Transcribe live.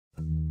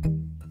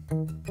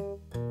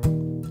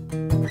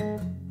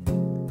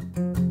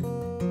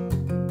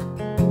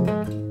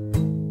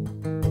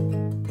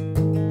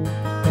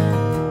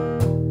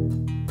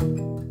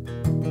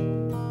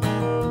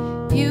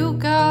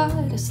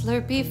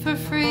Slurpee for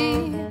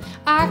free.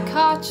 I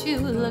caught you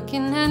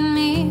looking at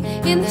me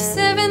in the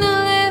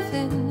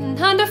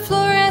 7-Eleven under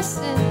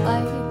fluorescent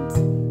lights.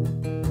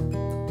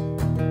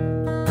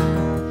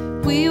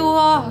 We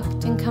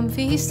walked in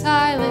comfy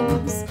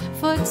silence,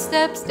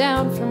 footsteps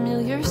down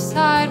familiar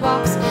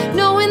sidewalks,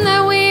 knowing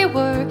that we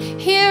were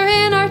here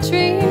in our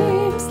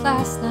dreams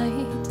last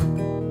night.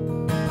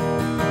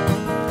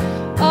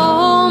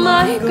 All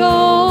my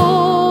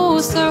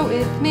ghosts are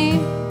with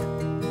me.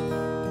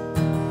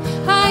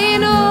 I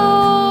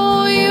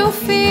know you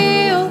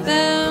feel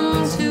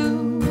them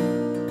too.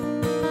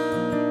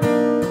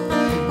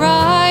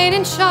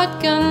 Riding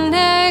shotgun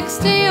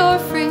next to your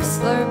free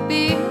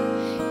Slurpee.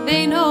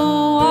 They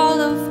know all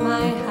of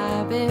my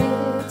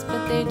habits,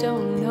 but they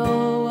don't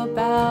know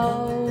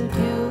about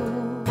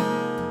you.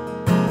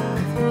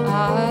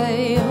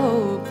 I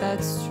hope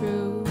that's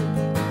true.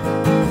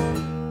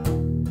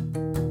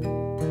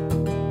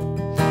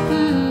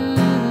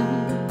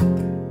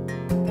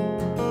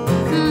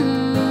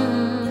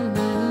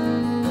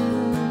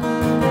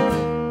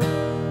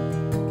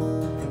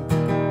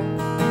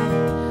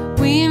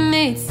 We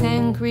made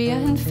sangria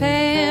and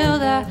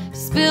failed. I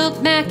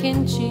spilled mac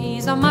and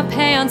cheese on my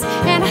pants,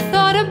 and I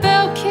thought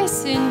about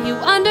kissing you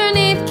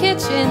underneath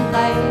kitchen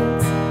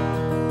lights.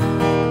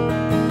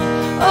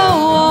 Oh,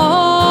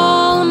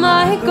 all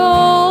my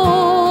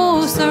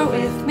ghosts are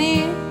with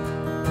me.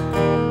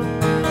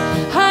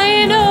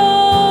 I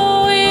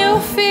know you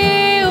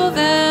feel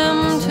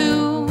them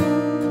too.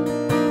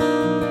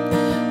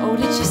 Oh,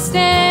 did you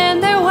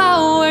stand there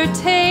while we're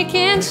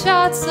taking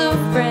shots of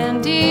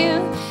brandy?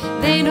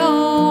 They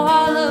know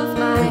all of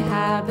my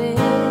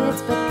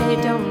habits, but they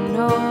don't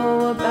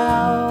know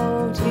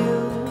about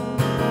you.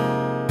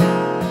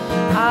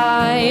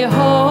 I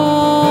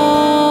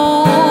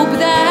hope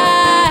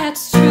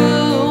that's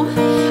true.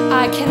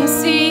 I can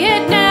see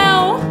it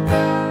now,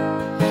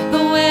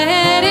 the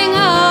wedding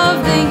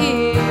of the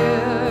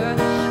year.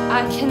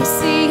 I can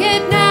see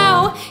it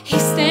now. He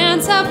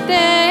stands up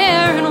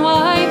there and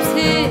wipes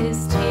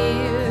his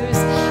tears.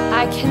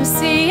 I can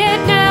see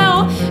it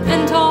now,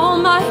 and all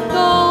my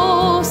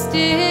ghosts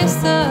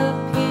disappear.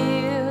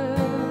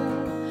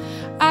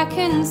 I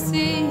can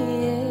see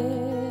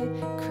it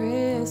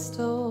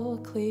crystal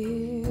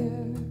clear.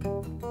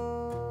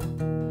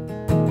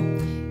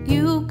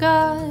 You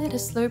got a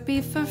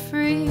Slurpee for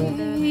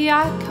free.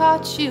 I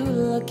caught you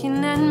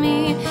looking at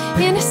me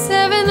in a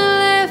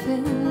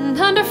 7-Eleven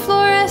under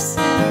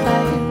fluorescent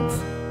lights.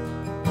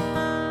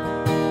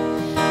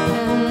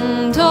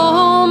 And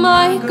all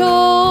my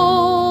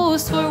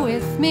ghosts were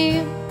with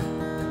me.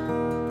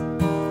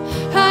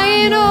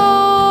 I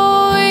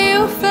know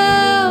you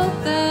felt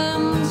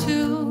them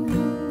too.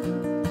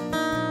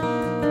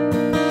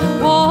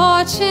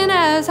 Watching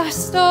as I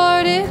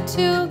started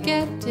to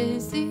get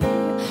dizzy,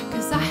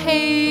 'cause I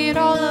hate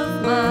all of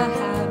my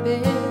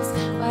habits,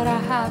 but I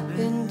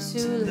happen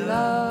to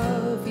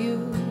love you.